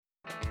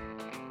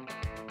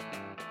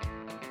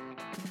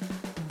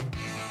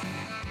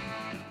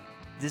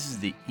This is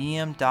the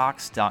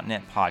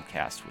emdocs.net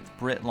podcast with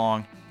Britt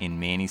Long and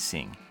Manny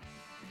Singh.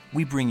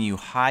 We bring you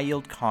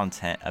high-yield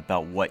content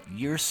about what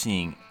you're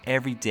seeing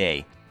every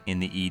day in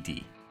the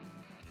ED.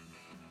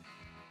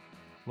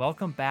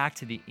 Welcome back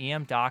to the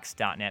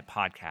emdocs.net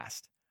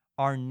podcast.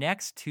 Our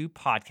next two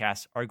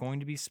podcasts are going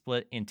to be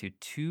split into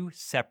two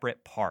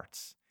separate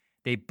parts.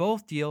 They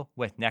both deal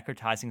with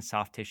necrotizing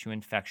soft tissue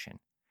infection.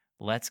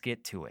 Let's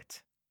get to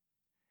it.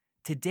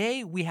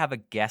 Today, we have a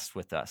guest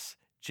with us,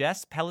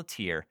 Jess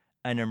Pelletier,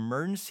 an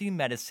emergency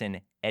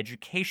medicine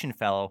education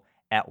fellow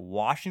at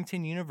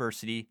Washington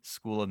University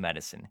School of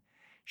Medicine.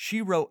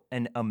 She wrote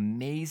an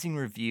amazing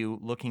review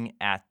looking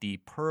at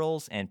the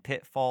pearls and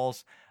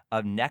pitfalls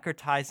of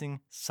necrotizing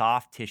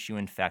soft tissue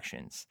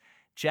infections.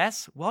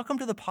 Jess, welcome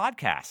to the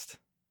podcast.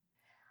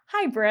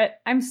 Hi, Britt.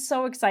 I'm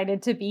so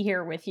excited to be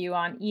here with you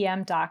on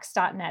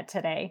emdocs.net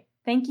today.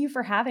 Thank you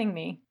for having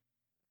me.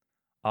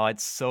 Oh,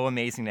 it's so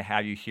amazing to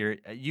have you here.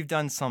 You've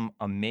done some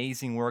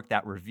amazing work.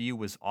 That review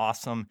was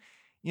awesome.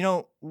 You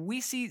know,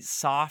 we see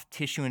soft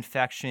tissue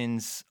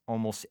infections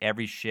almost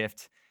every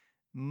shift.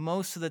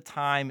 Most of the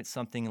time, it's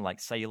something like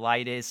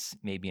cellulitis,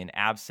 maybe an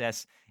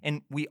abscess,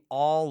 and we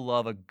all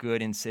love a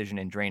good incision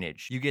and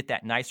drainage. You get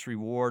that nice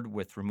reward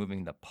with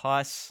removing the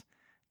pus,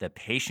 the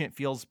patient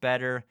feels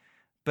better,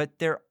 but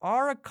there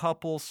are a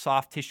couple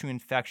soft tissue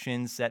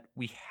infections that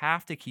we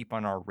have to keep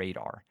on our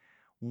radar.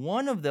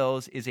 One of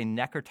those is a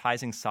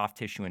necrotizing soft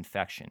tissue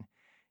infection.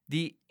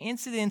 The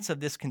incidence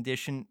of this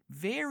condition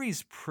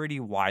varies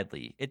pretty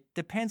widely. It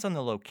depends on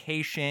the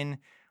location,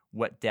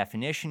 what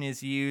definition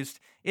is used.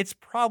 It's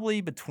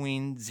probably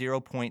between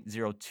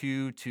 0.02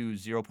 to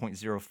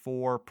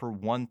 0.04 per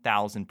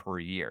 1,000 per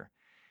year.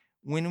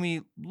 When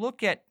we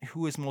look at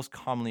who is most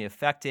commonly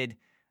affected,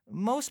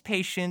 most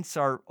patients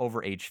are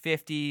over age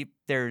 50.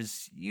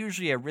 There's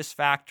usually a risk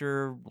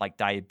factor like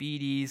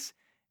diabetes.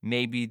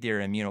 Maybe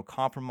they're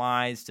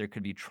immunocompromised. There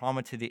could be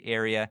trauma to the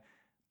area.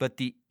 But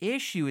the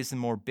issue is the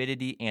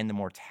morbidity and the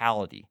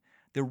mortality.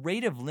 The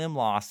rate of limb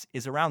loss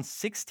is around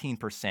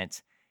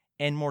 16%,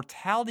 and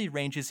mortality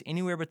ranges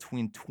anywhere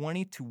between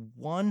 20 to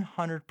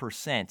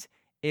 100%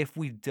 if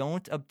we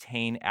don't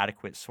obtain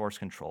adequate source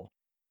control.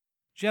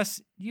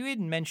 Jess, you had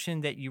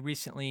mentioned that you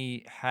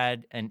recently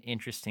had an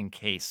interesting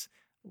case.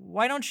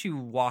 Why don't you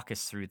walk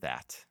us through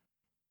that?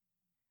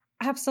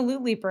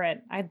 Absolutely,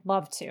 Britt. I'd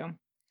love to.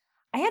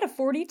 I had a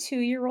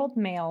 42-year-old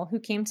male who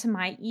came to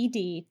my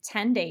ED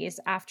 10 days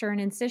after an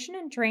incision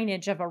and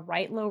drainage of a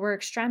right lower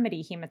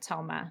extremity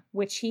hematoma,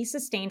 which he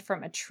sustained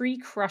from a tree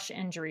crush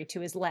injury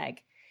to his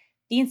leg.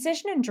 The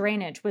incision and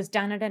drainage was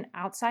done at an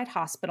outside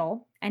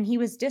hospital, and he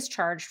was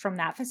discharged from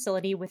that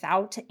facility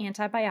without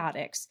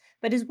antibiotics,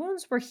 but his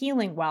wounds were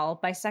healing well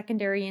by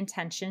secondary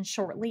intention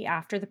shortly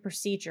after the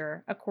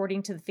procedure,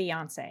 according to the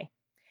fiancé.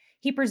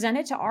 He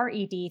presented to our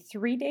ED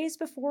 3 days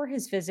before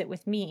his visit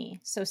with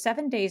me, so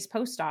 7 days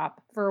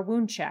post-op, for a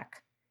wound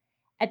check.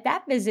 At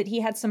that visit,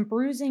 he had some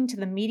bruising to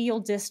the medial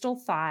distal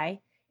thigh,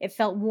 it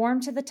felt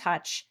warm to the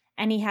touch,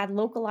 and he had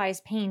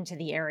localized pain to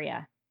the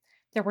area.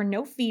 There were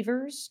no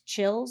fevers,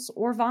 chills,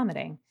 or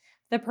vomiting.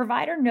 The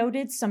provider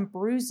noted some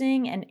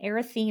bruising and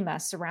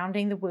erythema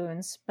surrounding the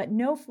wounds, but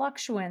no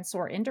fluctuance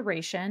or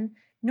induration,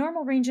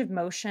 normal range of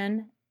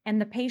motion,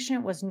 and the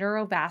patient was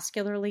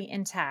neurovascularly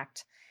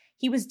intact.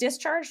 He was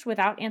discharged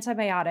without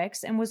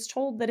antibiotics and was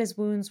told that his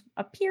wounds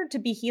appeared to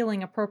be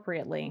healing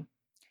appropriately.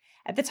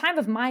 At the time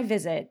of my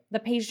visit, the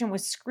patient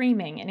was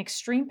screaming in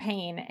extreme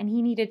pain and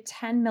he needed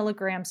 10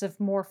 milligrams of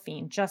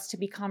morphine just to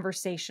be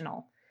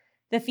conversational.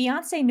 The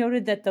fiancé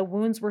noted that the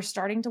wounds were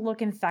starting to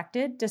look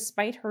infected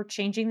despite her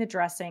changing the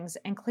dressings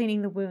and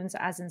cleaning the wounds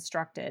as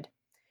instructed.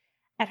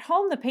 At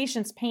home, the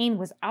patient's pain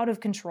was out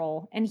of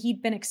control and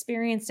he'd been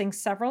experiencing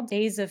several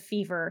days of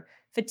fever,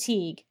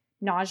 fatigue,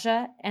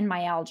 nausea, and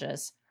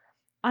myalgias.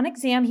 On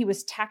exam, he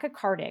was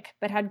tachycardic,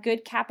 but had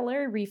good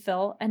capillary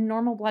refill and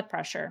normal blood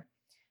pressure.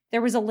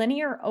 There was a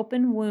linear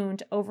open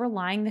wound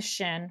overlying the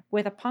shin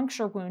with a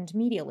puncture wound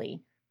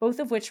medially,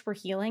 both of which were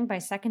healing by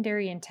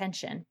secondary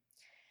intention.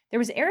 There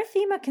was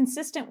erythema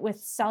consistent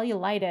with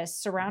cellulitis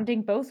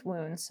surrounding both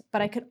wounds,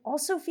 but I could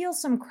also feel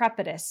some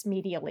crepitus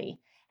medially,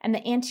 and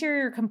the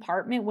anterior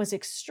compartment was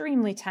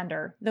extremely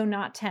tender, though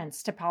not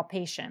tense to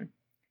palpation.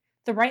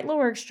 The right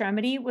lower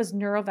extremity was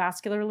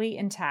neurovascularly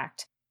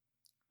intact.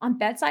 On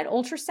bedside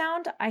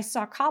ultrasound, I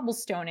saw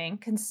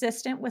cobblestoning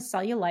consistent with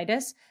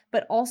cellulitis,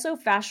 but also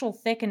fascial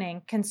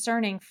thickening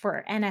concerning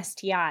for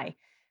NSTI.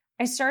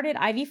 I started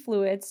IV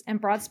fluids and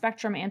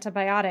broad-spectrum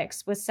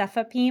antibiotics with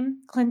cefepime,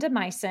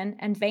 clindamycin,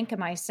 and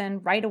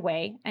vancomycin right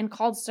away and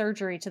called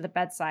surgery to the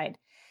bedside.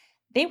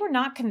 They were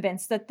not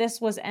convinced that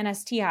this was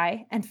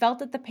NSTI and felt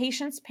that the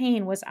patient's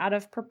pain was out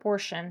of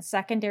proportion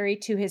secondary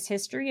to his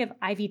history of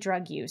IV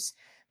drug use,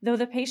 though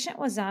the patient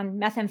was on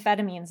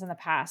methamphetamines in the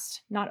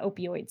past, not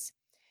opioids.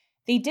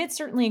 They did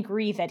certainly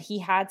agree that he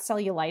had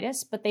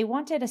cellulitis, but they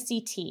wanted a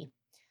CT.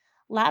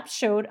 Labs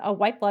showed a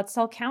white blood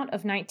cell count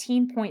of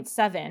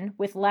 19.7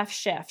 with left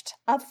shift,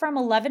 up from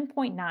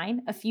 11.9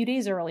 a few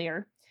days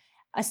earlier,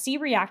 a C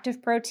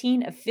reactive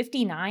protein of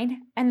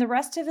 59, and the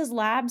rest of his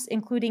labs,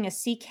 including a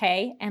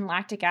CK and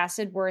lactic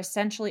acid, were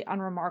essentially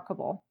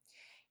unremarkable.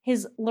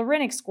 His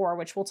larynx score,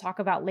 which we'll talk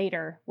about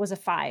later, was a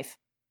 5.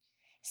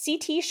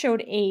 CT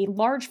showed a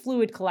large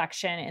fluid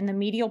collection in the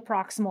medial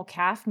proximal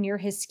calf near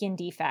his skin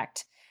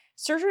defect.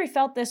 Surgery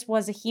felt this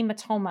was a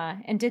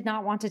hematoma and did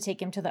not want to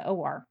take him to the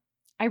OR.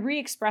 I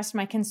re-expressed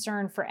my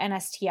concern for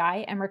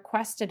NSTI and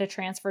requested a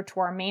transfer to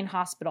our main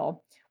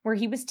hospital, where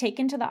he was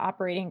taken to the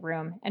operating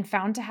room and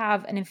found to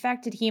have an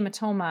infected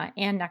hematoma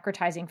and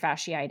necrotizing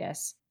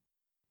fasciitis.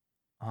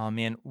 Oh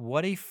man,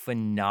 what a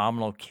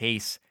phenomenal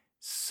case.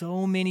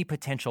 So many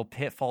potential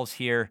pitfalls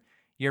here.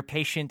 Your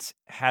patient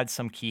had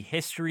some key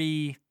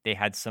history, they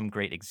had some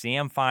great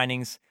exam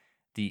findings,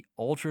 the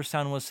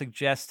ultrasound was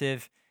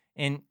suggestive,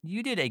 and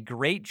you did a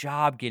great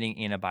job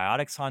getting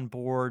antibiotics on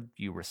board.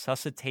 You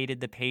resuscitated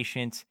the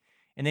patient,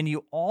 and then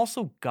you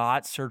also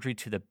got surgery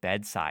to the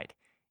bedside.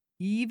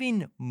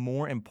 Even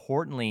more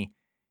importantly,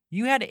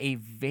 you had a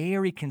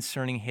very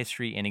concerning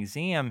history and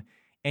exam,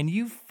 and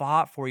you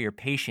fought for your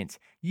patient.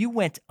 You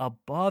went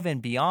above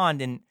and beyond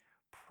and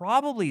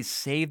probably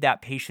saved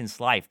that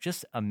patient's life.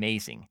 Just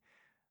amazing.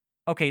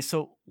 Okay,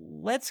 so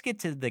let's get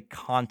to the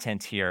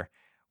content here.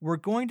 We're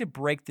going to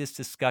break this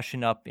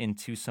discussion up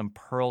into some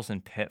pearls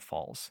and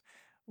pitfalls.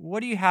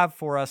 What do you have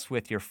for us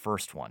with your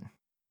first one?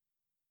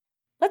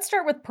 Let's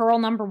start with pearl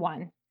number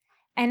 1.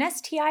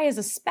 NSTI is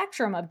a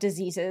spectrum of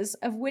diseases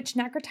of which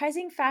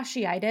necrotizing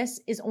fasciitis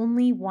is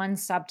only one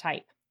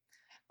subtype.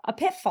 A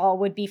pitfall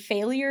would be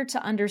failure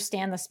to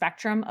understand the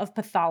spectrum of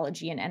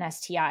pathology in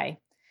NSTI.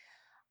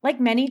 Like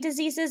many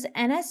diseases,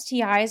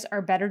 NSTIs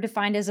are better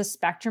defined as a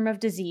spectrum of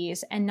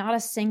disease and not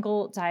a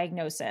single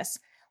diagnosis.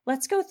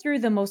 Let's go through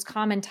the most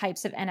common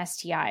types of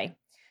NSTI.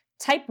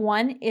 Type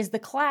 1 is the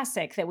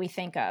classic that we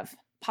think of.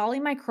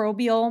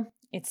 Polymicrobial,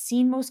 it's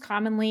seen most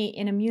commonly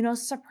in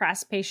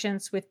immunosuppressed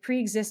patients with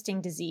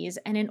pre-existing disease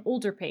and in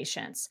older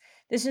patients.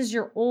 This is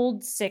your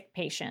old, sick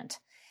patient.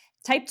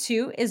 Type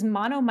 2 is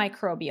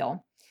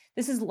monomicrobial.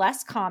 This is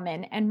less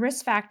common, and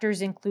risk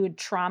factors include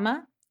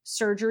trauma,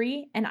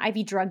 surgery, and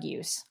IV drug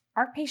use.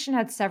 Our patient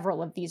had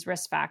several of these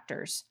risk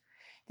factors.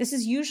 This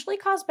is usually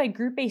caused by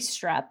group A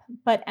strep,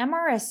 but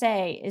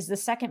MRSA is the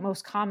second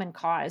most common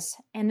cause,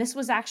 and this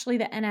was actually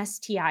the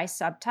NSTI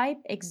subtype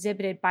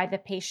exhibited by the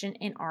patient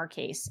in our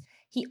case.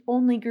 He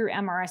only grew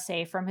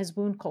MRSA from his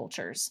wound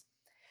cultures.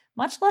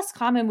 Much less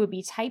common would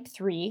be type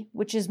 3,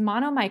 which is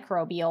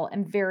monomicrobial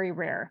and very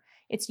rare.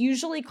 It's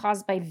usually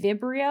caused by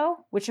Vibrio,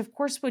 which of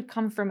course would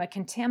come from a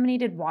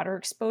contaminated water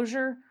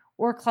exposure,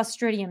 or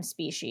Clostridium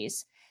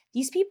species.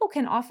 These people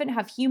can often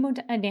have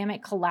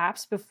hemodynamic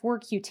collapse before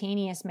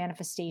cutaneous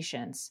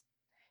manifestations.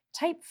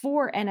 Type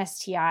 4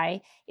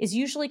 NSTI is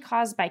usually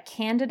caused by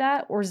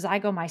Candida or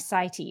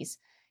zygomycetes.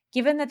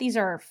 Given that these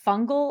are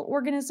fungal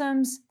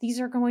organisms,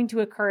 these are going to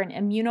occur in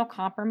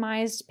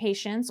immunocompromised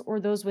patients or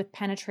those with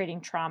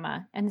penetrating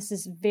trauma, and this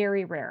is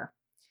very rare.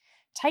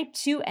 Type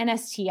 2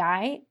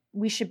 NSTI,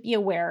 we should be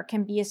aware,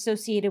 can be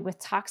associated with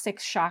toxic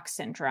shock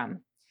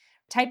syndrome.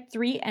 Type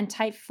 3 and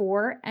type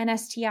 4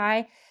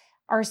 NSTI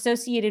are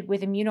associated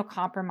with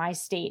immunocompromised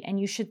state, and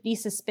you should be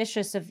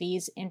suspicious of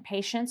these in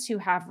patients who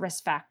have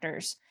risk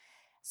factors.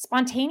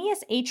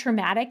 Spontaneous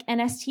atraumatic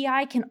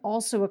NSTI can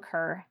also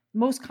occur,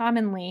 most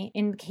commonly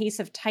in the case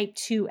of type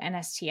 2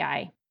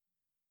 NSTI.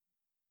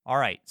 All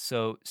right,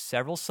 so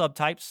several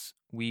subtypes.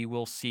 We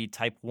will see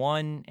type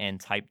 1 and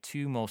type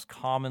 2 most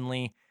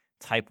commonly.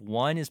 Type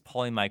 1 is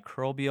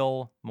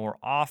polymicrobial more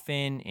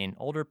often in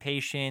older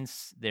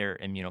patients. They're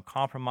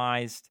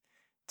immunocompromised.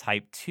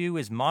 Type 2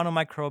 is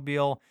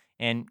monomicrobial,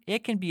 and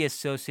it can be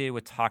associated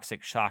with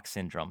toxic shock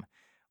syndrome.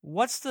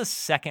 What's the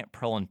second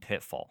pearl and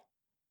pitfall?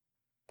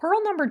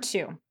 Pearl number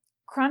 2.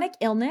 Chronic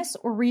illness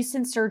or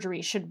recent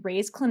surgery should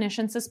raise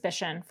clinician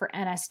suspicion for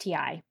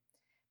NSTI.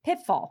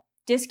 Pitfall: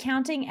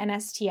 discounting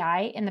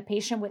NSTI in the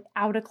patient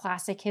without a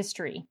classic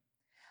history.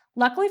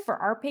 Luckily for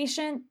our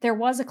patient, there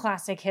was a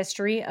classic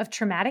history of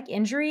traumatic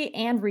injury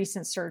and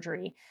recent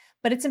surgery,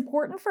 but it's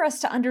important for us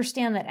to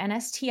understand that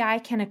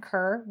NSTI can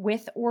occur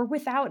with or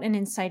without an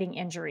inciting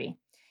injury.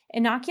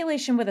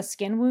 Inoculation with a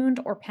skin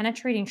wound or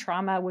penetrating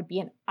trauma would be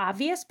an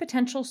obvious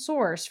potential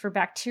source for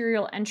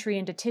bacterial entry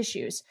into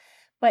tissues,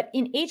 but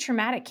in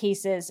atraumatic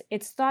cases,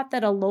 it's thought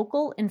that a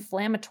local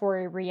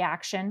inflammatory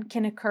reaction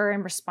can occur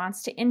in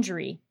response to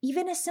injury,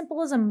 even as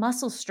simple as a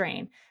muscle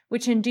strain,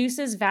 which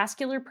induces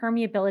vascular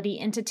permeability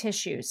into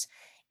tissues.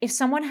 If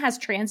someone has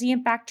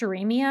transient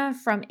bacteremia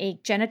from a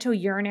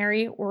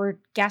genitourinary or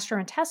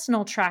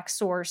gastrointestinal tract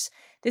source,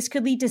 this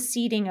could lead to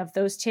seeding of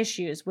those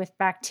tissues with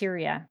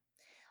bacteria.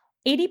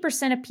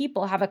 80% of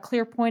people have a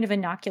clear point of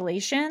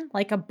inoculation,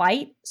 like a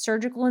bite,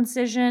 surgical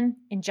incision,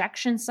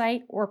 injection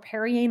site, or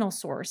perianal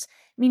source,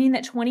 meaning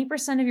that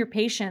 20% of your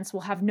patients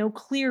will have no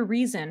clear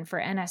reason for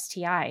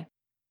NSTI.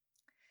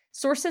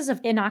 Sources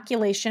of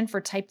inoculation for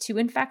type 2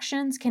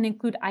 infections can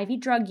include IV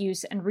drug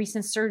use and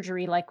recent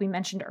surgery, like we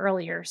mentioned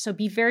earlier, so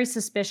be very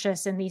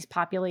suspicious in these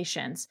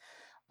populations.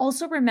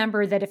 Also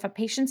remember that if a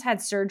patient's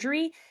had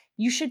surgery,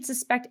 you should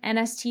suspect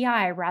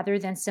NSTI rather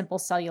than simple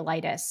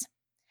cellulitis.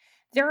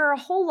 There are a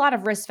whole lot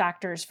of risk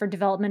factors for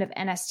development of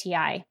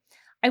NSTI.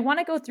 I want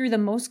to go through the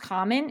most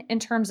common in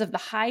terms of the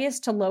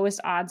highest to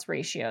lowest odds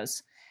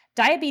ratios.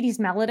 Diabetes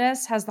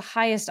mellitus has the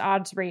highest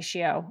odds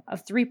ratio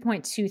of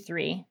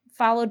 3.23,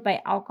 followed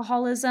by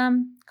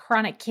alcoholism,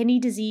 chronic kidney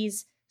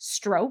disease,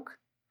 stroke,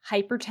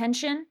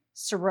 hypertension,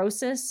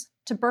 cirrhosis,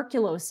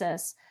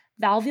 tuberculosis,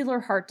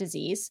 valvular heart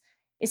disease,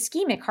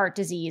 ischemic heart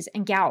disease,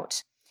 and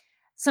gout.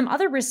 Some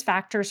other risk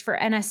factors for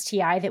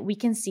NSTI that we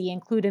can see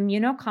include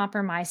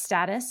immunocompromised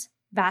status,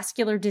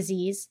 vascular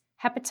disease,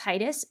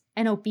 hepatitis,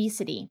 and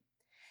obesity.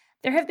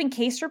 There have been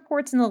case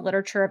reports in the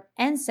literature of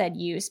NSAID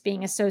use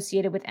being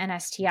associated with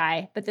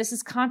NSTI, but this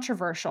is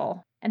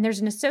controversial, and there's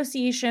an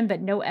association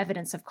but no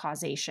evidence of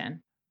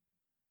causation.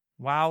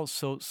 Wow,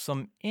 so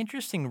some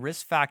interesting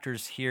risk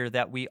factors here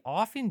that we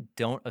often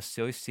don't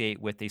associate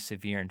with a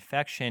severe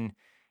infection.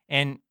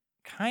 And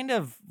kind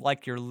of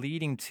like you're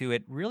leading to,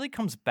 it really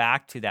comes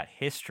back to that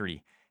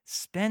history.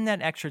 Spend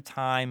that extra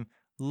time,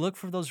 look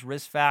for those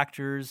risk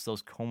factors,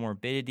 those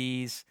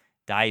comorbidities,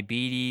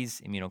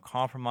 diabetes,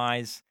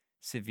 immunocompromise,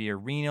 severe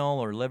renal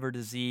or liver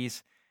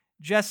disease.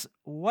 Jess,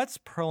 what's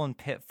Pearl and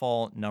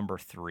Pitfall number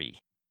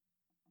 3?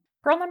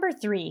 Pearl number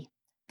 3,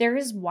 there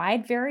is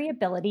wide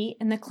variability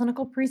in the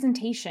clinical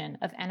presentation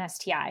of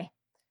NSTI.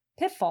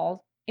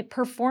 Pitfall,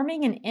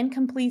 performing an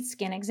incomplete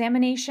skin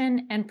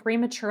examination and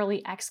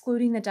prematurely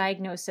excluding the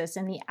diagnosis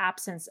in the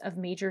absence of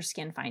major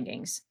skin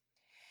findings.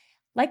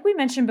 Like we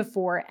mentioned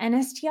before,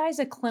 NSTI is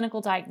a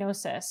clinical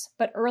diagnosis,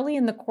 but early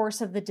in the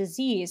course of the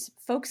disease,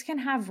 folks can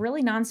have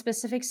really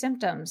nonspecific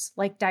symptoms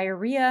like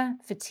diarrhea,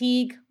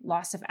 fatigue,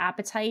 loss of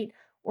appetite,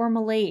 or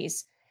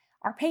malaise.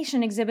 Our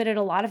patient exhibited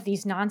a lot of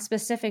these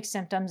nonspecific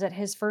symptoms at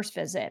his first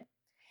visit.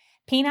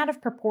 Pain out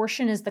of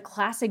proportion is the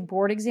classic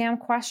board exam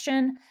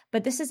question,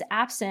 but this is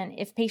absent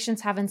if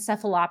patients have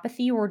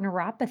encephalopathy or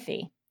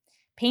neuropathy.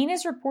 Pain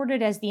is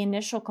reported as the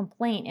initial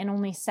complaint in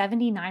only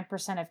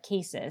 79% of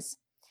cases.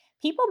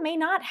 People may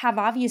not have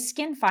obvious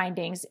skin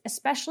findings,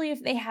 especially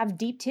if they have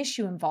deep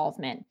tissue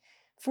involvement.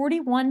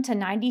 41 to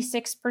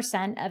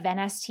 96% of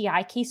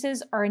NSTI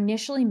cases are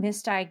initially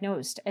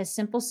misdiagnosed as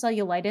simple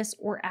cellulitis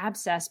or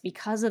abscess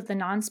because of the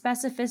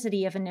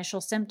nonspecificity of initial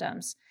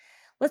symptoms.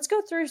 Let's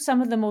go through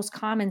some of the most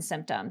common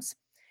symptoms.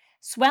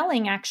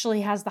 Swelling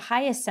actually has the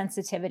highest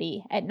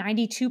sensitivity at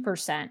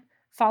 92%,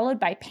 followed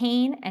by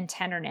pain and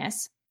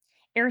tenderness.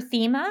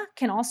 Erythema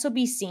can also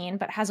be seen,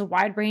 but has a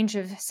wide range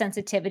of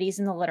sensitivities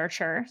in the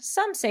literature.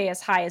 Some say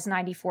as high as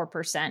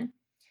 94%.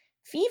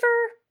 Fever,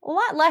 a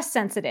lot less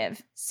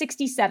sensitive,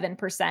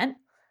 67%.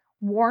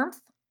 Warmth,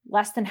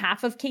 less than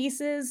half of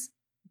cases.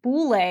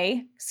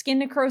 Boule, skin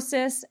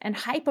necrosis, and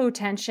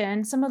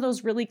hypotension, some of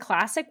those really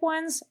classic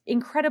ones,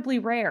 incredibly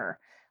rare.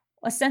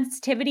 A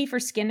sensitivity for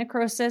skin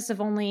necrosis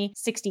of only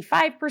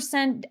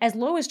 65%, as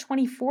low as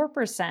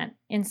 24%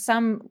 in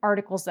some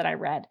articles that I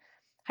read.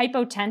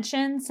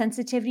 Hypotension,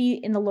 sensitivity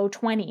in the low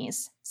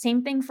 20s.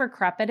 Same thing for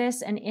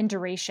crepitus and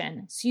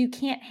induration. So you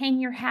can't hang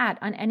your hat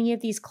on any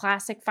of these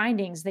classic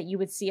findings that you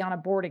would see on a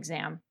board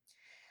exam.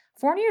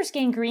 Fournier's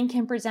gangrene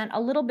can present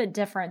a little bit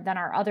different than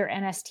our other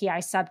NSTI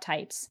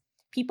subtypes.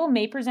 People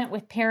may present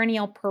with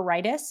perineal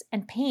pruritus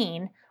and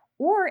pain,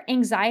 or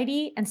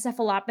anxiety,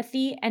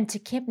 encephalopathy, and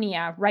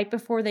tachypnea right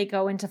before they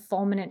go into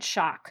fulminant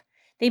shock.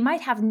 They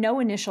might have no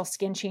initial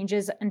skin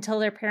changes until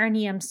their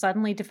perineum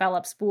suddenly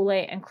develops bulle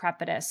and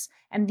crepitus,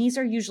 and these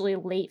are usually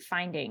late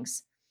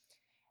findings.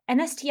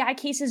 NSTI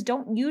cases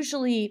don't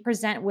usually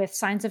present with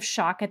signs of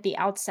shock at the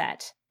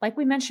outset. Like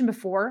we mentioned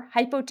before,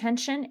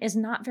 hypotension is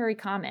not very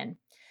common.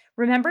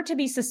 Remember to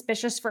be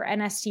suspicious for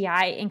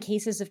NSTI in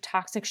cases of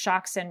toxic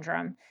shock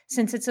syndrome,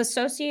 since it's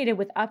associated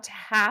with up to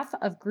half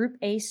of Group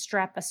A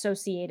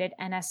strep-associated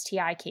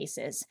NSTI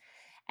cases.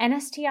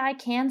 NSTI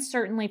can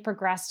certainly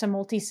progress to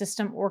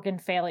multisystem organ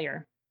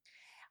failure.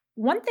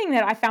 One thing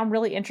that I found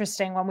really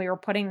interesting when we were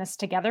putting this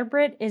together,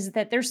 Britt, is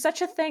that there's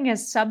such a thing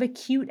as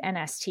subacute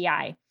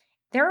NSTI.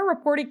 There are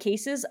reported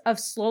cases of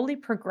slowly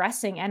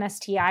progressing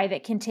NSTI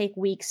that can take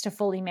weeks to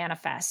fully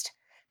manifest.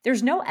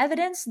 There's no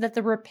evidence that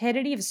the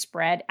rapidity of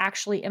spread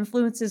actually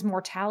influences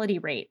mortality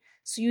rate,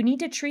 so you need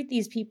to treat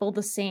these people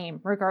the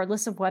same,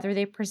 regardless of whether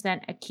they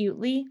present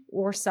acutely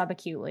or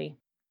subacutely.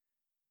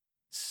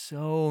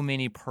 So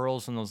many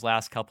pearls in those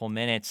last couple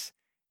minutes.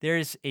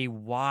 There's a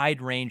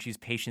wide range these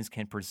patients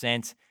can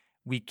present.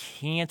 We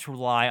can't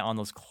rely on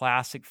those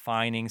classic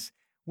findings.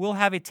 We'll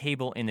have a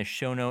table in the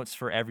show notes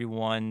for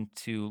everyone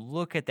to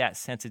look at that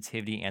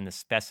sensitivity and the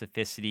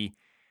specificity.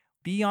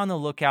 Be on the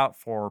lookout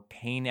for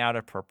pain out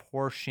of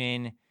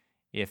proportion,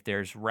 if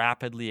there's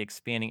rapidly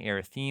expanding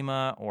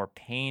erythema or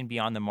pain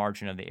beyond the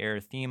margin of the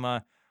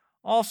erythema.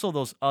 Also,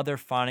 those other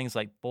findings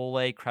like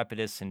bulle,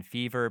 crepitus, and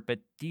fever, but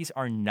these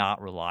are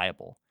not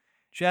reliable.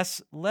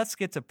 Jess, let's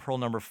get to pearl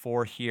number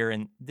 4 here,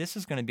 and this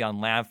is going to be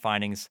on lab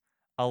findings.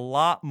 A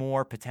lot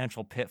more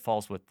potential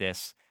pitfalls with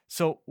this.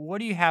 So what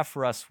do you have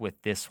for us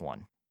with this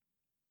one?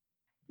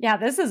 Yeah,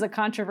 this is a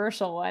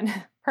controversial one.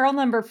 Pearl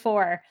number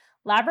 4,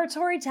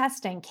 Laboratory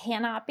testing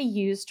cannot be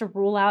used to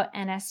rule out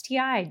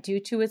NSTI due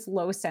to its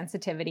low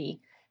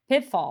sensitivity.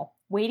 Pitfall: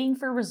 waiting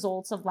for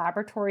results of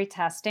laboratory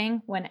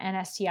testing when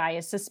NSTI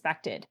is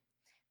suspected.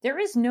 There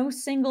is no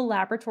single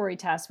laboratory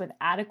test with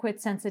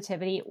adequate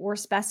sensitivity or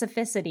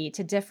specificity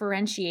to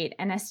differentiate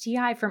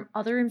NSTI from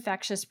other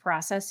infectious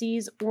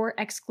processes or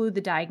exclude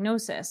the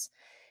diagnosis.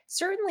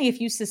 Certainly, if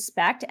you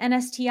suspect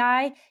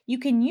NSTI, you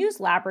can use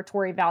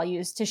laboratory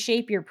values to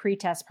shape your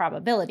pretest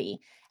probability.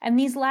 And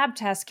these lab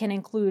tests can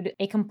include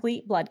a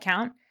complete blood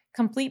count,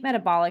 complete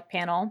metabolic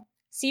panel,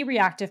 C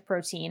reactive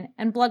protein,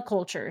 and blood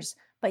cultures.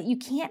 But you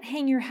can't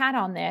hang your hat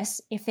on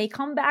this if they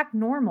come back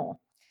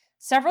normal.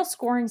 Several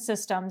scoring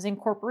systems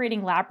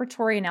incorporating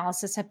laboratory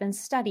analysis have been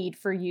studied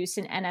for use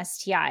in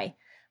NSTI.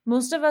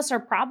 Most of us are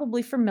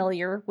probably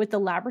familiar with the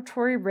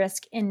laboratory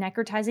risk in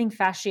necrotizing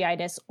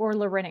fasciitis or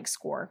larynx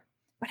score.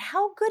 But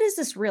how good is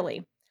this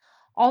really?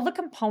 All the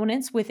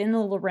components within the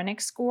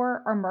larynx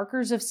score are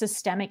markers of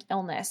systemic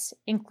illness,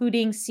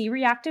 including C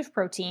reactive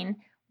protein,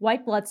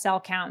 white blood cell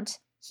count,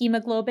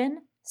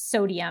 hemoglobin,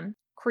 sodium,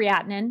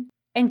 creatinine,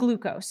 and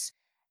glucose.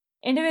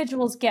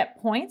 Individuals get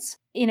points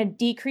in a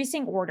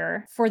decreasing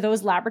order for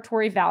those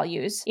laboratory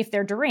values if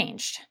they're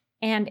deranged,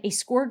 and a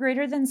score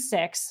greater than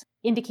 6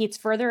 indicates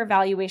further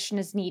evaluation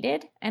is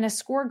needed, and a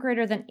score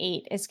greater than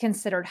 8 is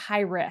considered high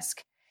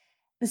risk.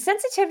 The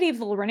sensitivity of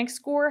the larynx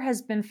score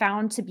has been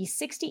found to be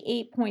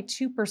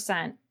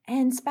 68.2%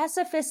 and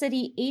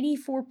specificity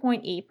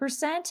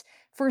 84.8%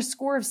 for a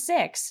score of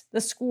 6, the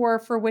score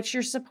for which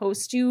you're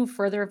supposed to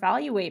further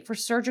evaluate for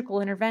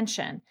surgical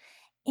intervention.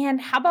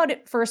 And how about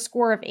it for a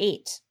score of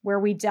 8,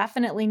 where we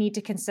definitely need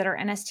to consider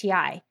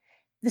NSTI?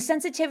 The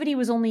sensitivity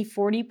was only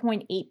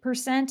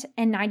 40.8%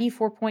 and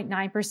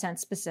 94.9%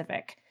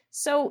 specific.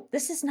 So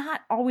this is not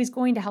always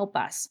going to help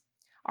us.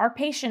 Our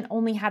patient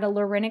only had a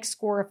larynx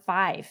score of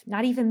 5,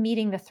 not even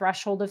meeting the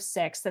threshold of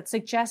 6 that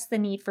suggests the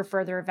need for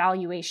further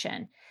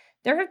evaluation.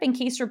 There have been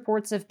case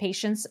reports of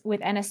patients with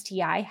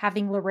NSTI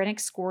having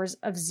larynx scores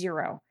of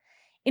 0.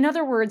 In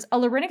other words, a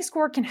larynx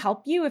score can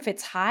help you if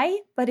it's high,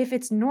 but if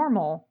it's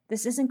normal,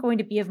 this isn't going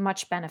to be of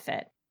much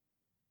benefit.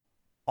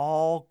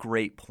 All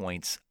great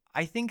points.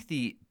 I think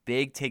the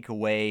big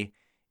takeaway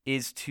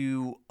is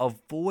to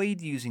avoid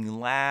using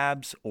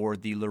labs or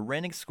the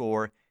larynx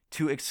score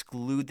to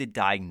exclude the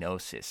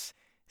diagnosis.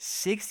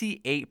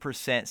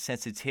 68%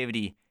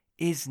 sensitivity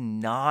is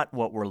not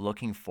what we're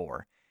looking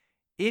for.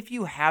 If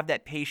you have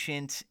that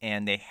patient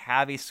and they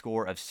have a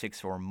score of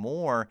 6 or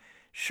more,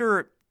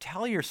 sure,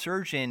 tell your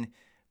surgeon,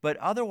 but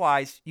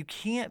otherwise, you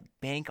can't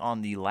bank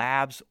on the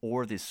labs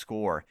or the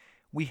score.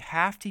 We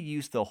have to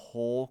use the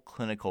whole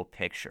clinical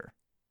picture.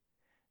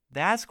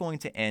 That's going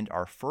to end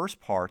our first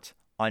part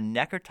on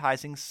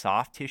necrotizing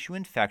soft tissue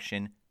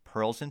infection,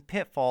 pearls and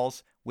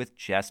pitfalls with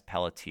Jess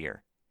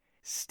Pelletier.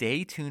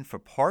 Stay tuned for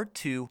part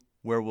 2,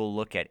 where we'll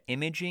look at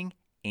imaging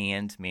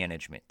and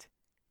management.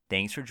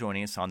 Thanks for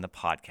joining us on the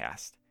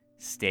podcast.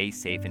 Stay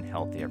safe and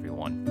healthy,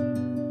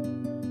 everyone.